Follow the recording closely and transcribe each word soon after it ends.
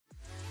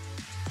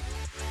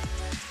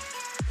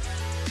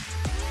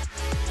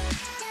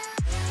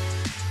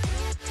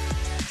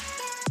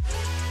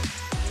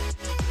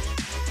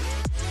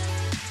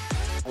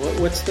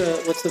what's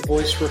the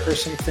voice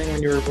rehearsing thing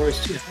when you were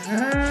voice?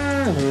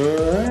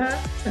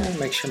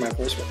 Make sure my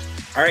voice works.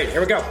 All right, here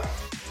we go.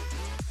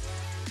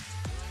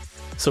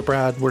 So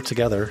Brad, we're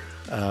together.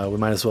 We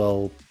might as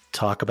well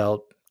talk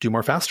about Do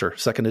More Faster,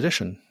 second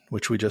edition,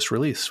 which we just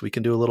released. We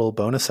can do a little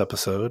bonus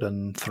episode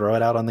and throw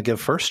it out on the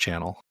Give First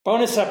channel.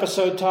 Bonus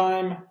episode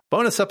time.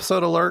 Bonus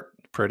episode alert.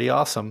 Pretty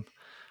awesome.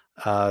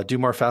 Do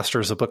More Faster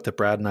is a book that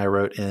Brad and I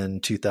wrote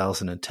in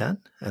 2010,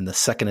 and the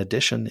second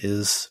edition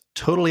is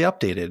totally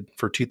updated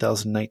for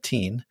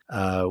 2019.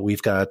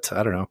 We've got,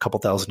 I don't know, a couple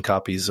thousand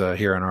copies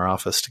here in our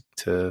office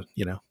to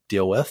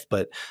deal with,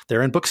 but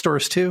they're in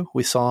bookstores too.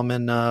 We saw them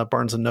in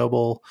Barnes &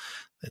 Noble.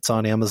 It's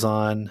on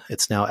Amazon.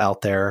 It's now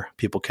out there.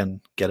 People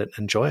can get it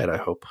and enjoy it, I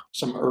hope.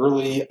 Some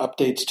early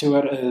updates to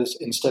it is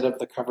instead of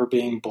the cover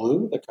being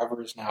blue, the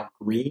cover is now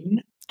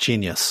green.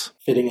 Genius.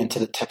 Fitting into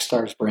the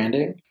Techstars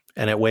branding.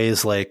 And it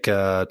weighs like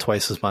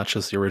twice as much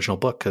as the original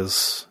book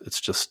because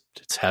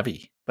it's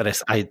heavy. But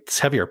it's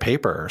heavier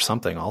paper or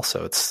something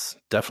also. It's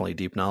definitely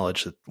deep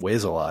knowledge. It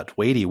weighs a lot.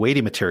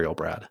 Weighty material,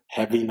 Brad.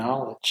 Heavy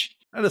knowledge.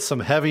 That is some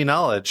heavy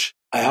knowledge.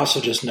 I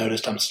also just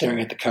noticed, I'm staring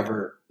at the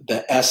cover,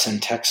 the S in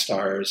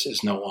Techstars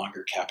is no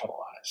longer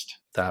capitalized.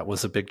 That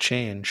was a big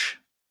change.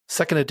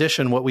 Second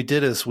edition, what we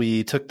did is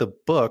we took the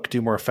book, Do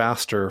More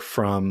Faster,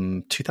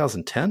 from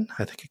 2010,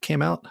 I think it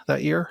came out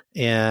that year,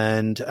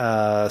 and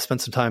spent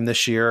some time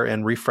this year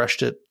and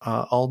refreshed it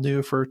all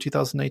new for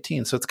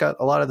 2019. So it's got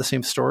a lot of the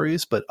same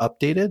stories, but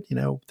updated,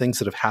 things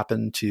that have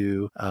happened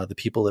to the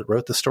people that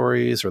wrote the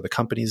stories or the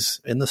companies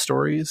in the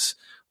stories.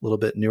 A little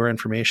bit newer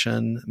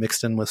information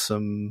mixed in with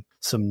some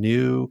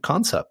new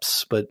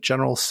concepts, but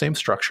general same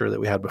structure that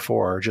we had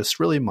before,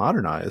 just really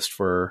modernized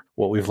for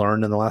what we've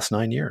learned in the last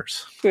 9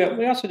 years. Yeah,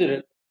 we also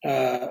did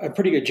a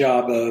pretty good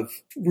job of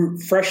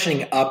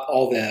freshening up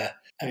all the,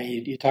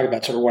 you talk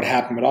about sort of what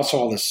happened, but also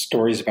all the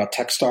stories about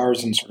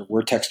Techstars and sort of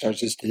where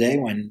Techstars is today.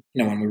 When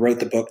we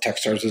wrote the book,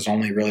 Techstars is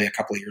only really a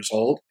couple of years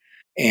old.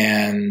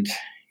 And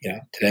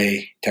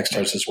today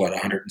Techstars is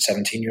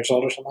 117 years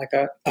old or something like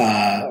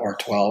that, or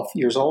 12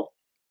 years old.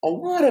 A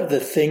lot of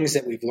the things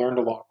that we've learned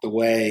along the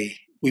way,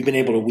 we've been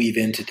able to weave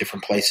into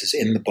different places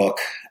in the book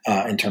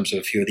in terms of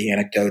a few of the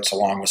anecdotes,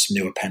 along with some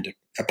new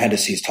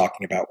appendices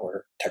talking about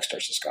where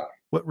Techstars has gone.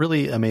 What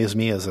really amazed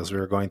me is as we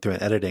were going through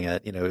and editing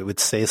it, it would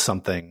say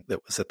something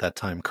that was at that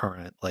time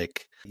current,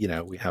 like,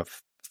 we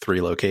have 3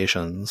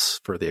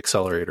 locations for the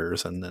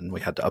accelerators, and then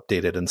we had to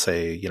update it and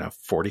say,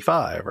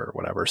 45 or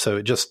whatever. So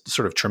it just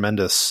sort of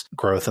tremendous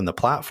growth in the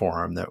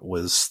platform that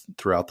was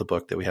throughout the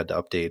book that we had to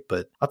update.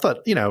 But I thought,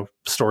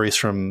 stories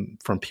from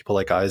people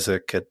like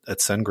Isaac at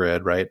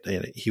SendGrid, right?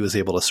 He was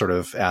able to sort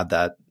of add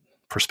that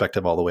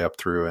perspective all the way up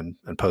through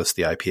and post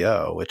the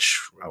IPO, which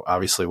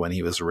obviously when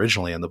he was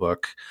originally in the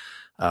book,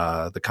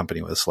 the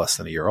company was less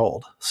than a year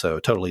old. So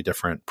totally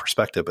different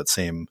perspective, but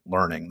same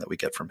learning that we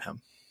get from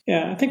him.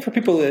 Yeah, I think for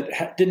people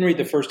that didn't read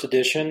the first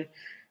edition,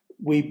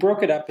 we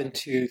broke it up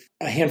into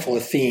a handful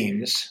of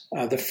themes.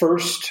 The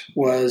first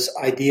was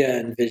idea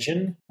and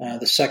vision.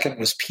 The second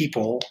was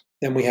people.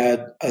 Then we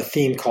had a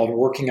theme called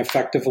working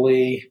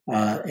effectively,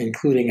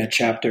 including a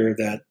chapter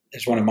that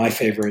is one of my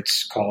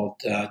favorites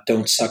called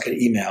Don't Suck at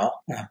Email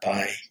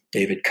by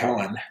David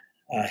Cohen,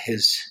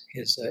 his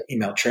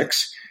email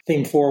tricks.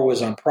 Theme 4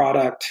 was on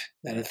product,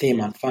 then a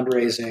theme on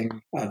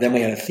fundraising. Then we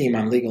had a theme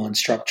on legal and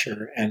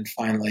structure. And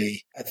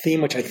finally, a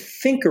theme which I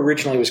think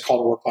originally was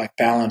called work-life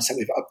balance that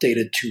we've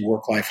updated to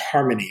work-life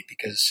harmony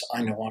because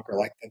I no longer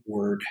like the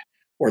word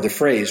or the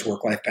phrase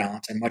work-life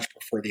balance. I much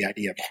prefer the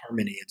idea of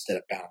harmony instead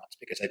of balance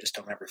because I just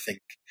don't ever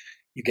think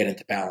you get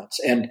into balance.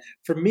 And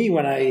for me,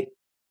 when I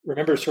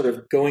remember sort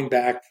of going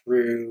back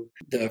through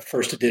the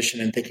first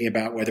edition and thinking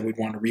about whether we'd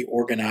want to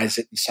reorganize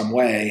it in some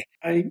way,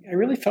 I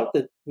really felt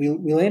that we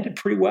landed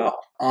pretty well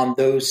on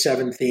those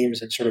 7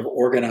 themes and sort of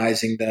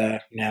organizing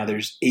now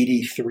there's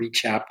 83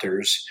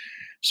 chapters,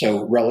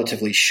 so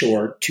relatively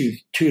short, 2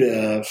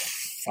 to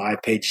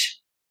 5 page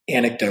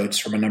anecdotes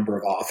from a number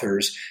of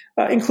authors,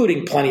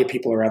 including plenty of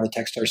people around the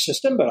Techstars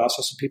system, but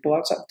also some people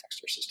outside the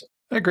Techstars system.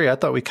 I agree. I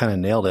thought we kind of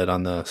nailed it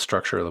on the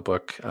structure of the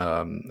book,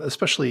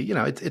 especially,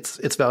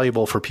 it's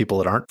valuable for people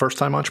that aren't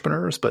first-time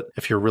entrepreneurs. But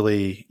if you're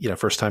really,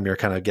 first time you're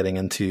kind of getting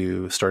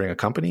into starting a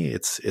company,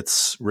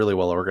 it's really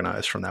well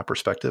organized from that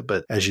perspective.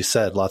 But as you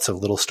said, lots of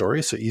little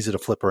stories, so easy to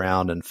flip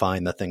around and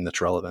find the thing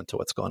that's relevant to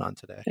what's going on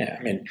today. Yeah,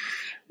 I mean,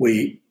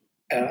 we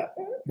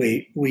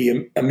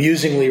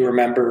amusingly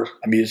remember,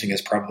 amusing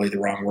is probably the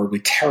wrong word,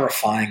 we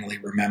terrifyingly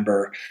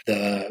remember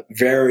the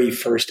very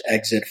first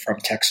exit from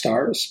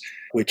Techstars,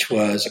 which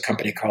was a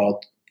company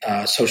called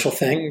Social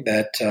Thing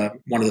that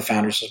one of the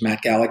founders was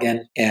Matt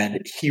Galligan.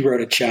 And he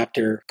wrote a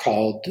chapter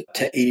called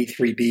To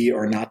 83B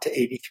or Not to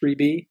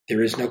 83B.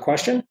 There is no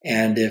question.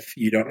 And if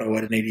you don't know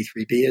what an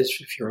 83B is,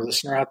 if you're a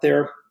listener out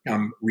there,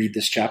 read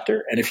this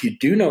chapter. And if you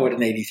do know what an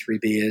 83B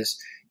is,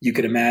 you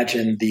could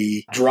imagine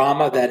the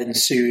drama that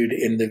ensued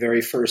in the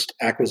very first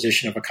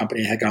acquisition of a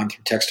company that had gone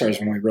through Techstars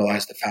when we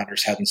realized the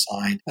founders hadn't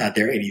signed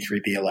their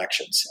 83B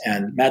elections.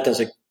 And Matt does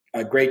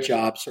a great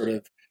job sort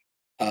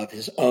of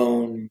his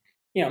own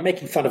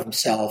making fun of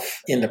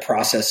himself in the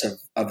process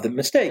of the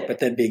mistake, but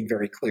then being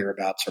very clear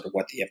about sort of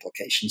what the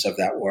implications of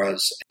that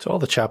was. So all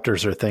the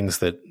chapters are things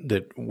that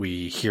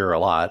we hear a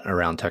lot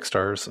around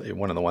Techstars.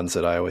 One of the ones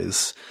that I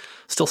always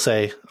still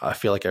say, I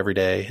feel like every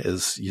day,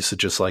 is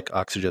usages like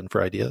oxygen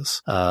for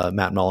ideas.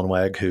 Matt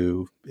Mullenweg,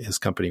 who his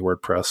company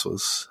WordPress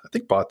was, I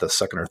think, bought the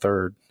second or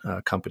third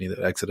company that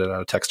exited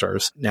out of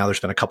Techstars. Now there's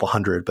been a couple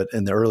hundred, but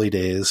in the early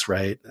days,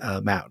 right,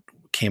 Matt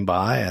came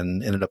by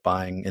and ended up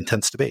buying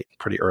Intense Debate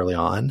pretty early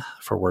on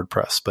for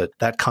WordPress. But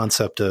that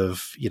concept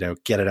of,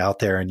 get it out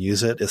there and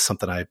use it is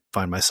something I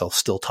find myself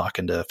still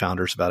talking to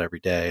founders about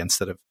every day.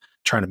 Instead of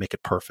trying to make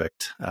it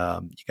perfect,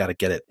 you got to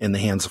get it in the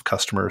hands of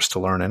customers to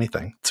learn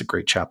anything. It's a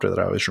great chapter that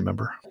I always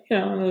remember.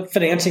 On the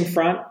financing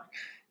front,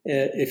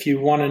 if you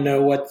want to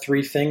know what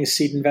 3 things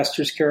seed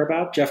investors care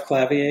about, Jeff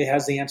Clavier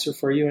has the answer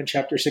for you in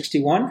chapter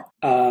 61.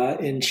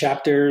 In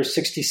chapter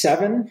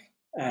 67,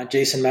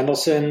 Jason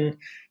Mendelson,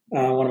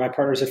 one of my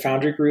partners at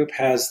Foundry Group,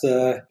 has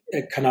the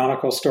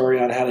canonical story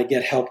on how to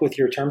get help with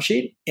your term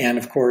sheet. And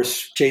of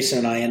course, Jason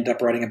and I ended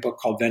up writing a book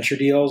called Venture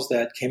Deals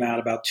that came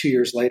out about 2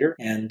 years later.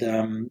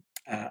 And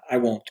I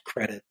won't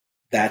credit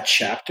that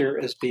chapter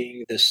as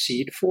being the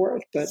seed for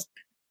it, but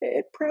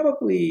it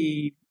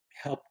probably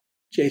helped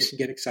Jason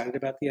get excited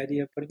about the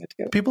idea of putting it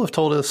together. People have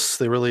told us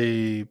they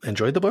really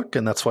enjoyed the book,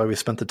 and that's why we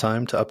spent the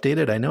time to update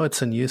it. I know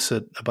it's in use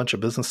at a bunch of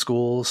business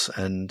schools,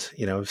 and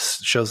it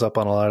shows up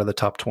on a lot of the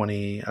top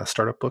 20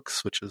 startup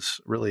books, which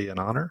is really an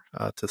honor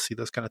to see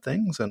those kind of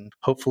things. And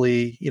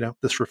hopefully,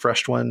 this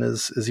refreshed one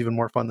is even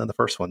more fun than the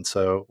first one.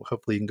 So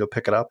hopefully you can go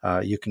pick it up.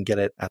 You can get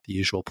it at the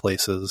usual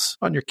places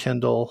on your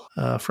Kindle,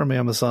 from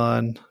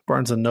Amazon,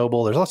 Barnes &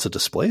 Noble. There's lots of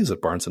displays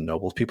at Barnes &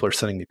 Noble. People are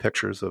sending me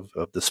pictures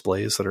of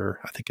displays that are,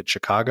 I think, in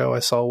Chicago.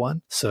 I saw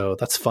one. So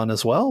that's fun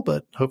as well,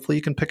 but hopefully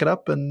you can pick it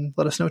up and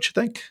let us know what you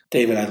think.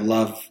 David, I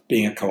love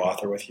being a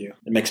co-author with you.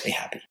 It makes me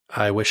happy.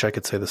 I wish I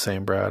could say the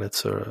same, Brad.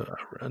 It's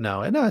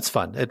no, it's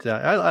fun.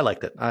 I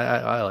liked it.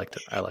 I liked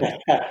it. I liked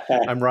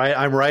it. I'm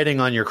writing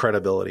on your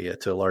credibility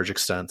to a large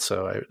extent.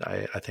 So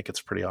I think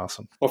it's pretty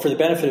awesome. Well, for the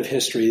benefit of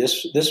history,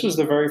 this was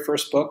the very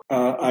first book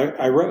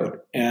I wrote.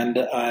 And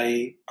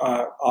I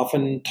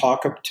often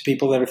talk to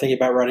people that are thinking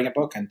about writing a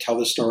book and tell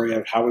the story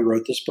of how we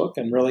wrote this book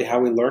and really how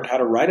we learned how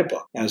to write a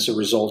book as a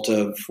result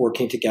of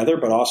working together,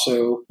 but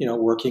also,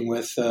 working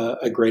with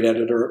a great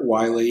editor at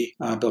Wiley,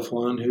 Bill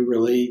Falloon, who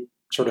really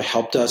sort of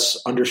helped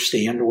us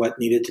understand what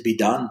needed to be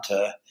done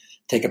to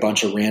take a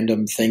bunch of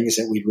random things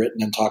that we'd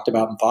written and talked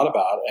about and thought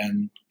about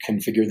and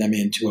configure them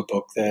into a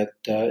book that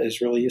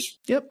is really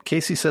useful. Yep.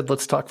 Casey said,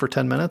 let's talk for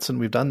 10 minutes, and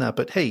we've done that.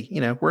 But hey,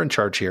 we're in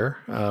charge here.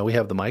 We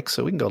have the mic,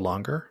 so we can go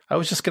longer. I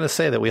was just going to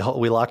say that we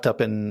locked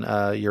up in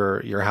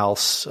your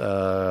house.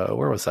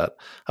 Where was that?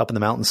 Up in the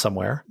mountains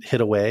somewhere.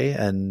 Hid away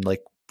and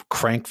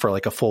cranked for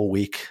a full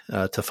week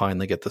to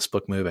finally get this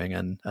book moving.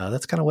 And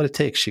that's kind of what it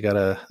takes.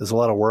 There's a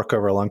lot of work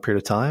over a long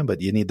period of time, but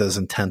you need those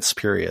intense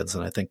periods.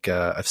 And I think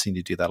I've seen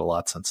you do that a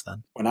lot since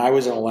then. When I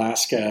was in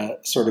Alaska,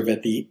 sort of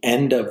at the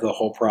end of the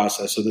whole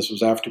process, so this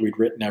was after we'd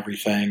written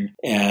everything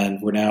and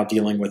we're now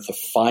dealing with the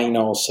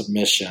final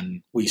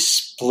submission, we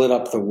split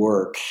up the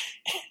work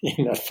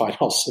in the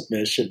final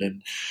submission.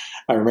 And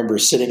I remember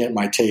sitting at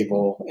my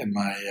table in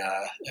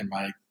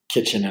my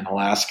kitchen in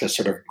Alaska,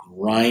 sort of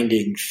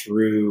grinding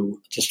through,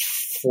 just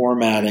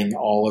formatting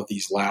all of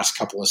these last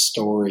couple of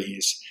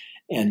stories.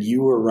 And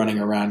you were running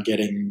around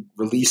getting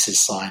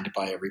releases signed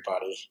by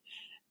everybody.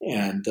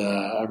 And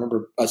I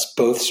remember us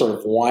both sort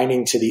of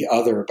whining to the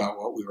other about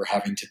what we were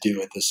having to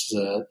do at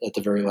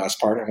the very last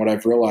part. And what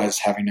I've realized,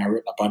 having now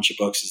written a bunch of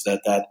books, is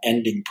that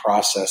ending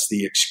process,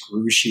 the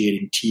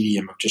excruciating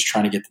tedium of just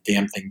trying to get the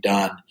damn thing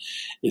done,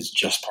 is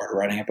just part of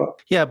writing a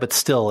book. Yeah, but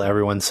still,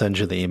 everyone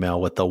sends you the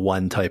email with the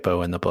one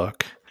typo in the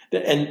book.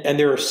 And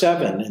there are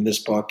 7 in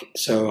this book,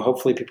 so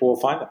hopefully people will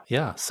find them.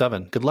 Yeah,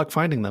 7. Good luck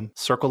finding them.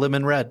 Circle them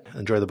in red.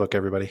 Enjoy the book,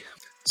 everybody.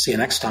 See you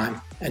next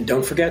time. And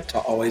don't forget to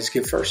always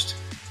give first.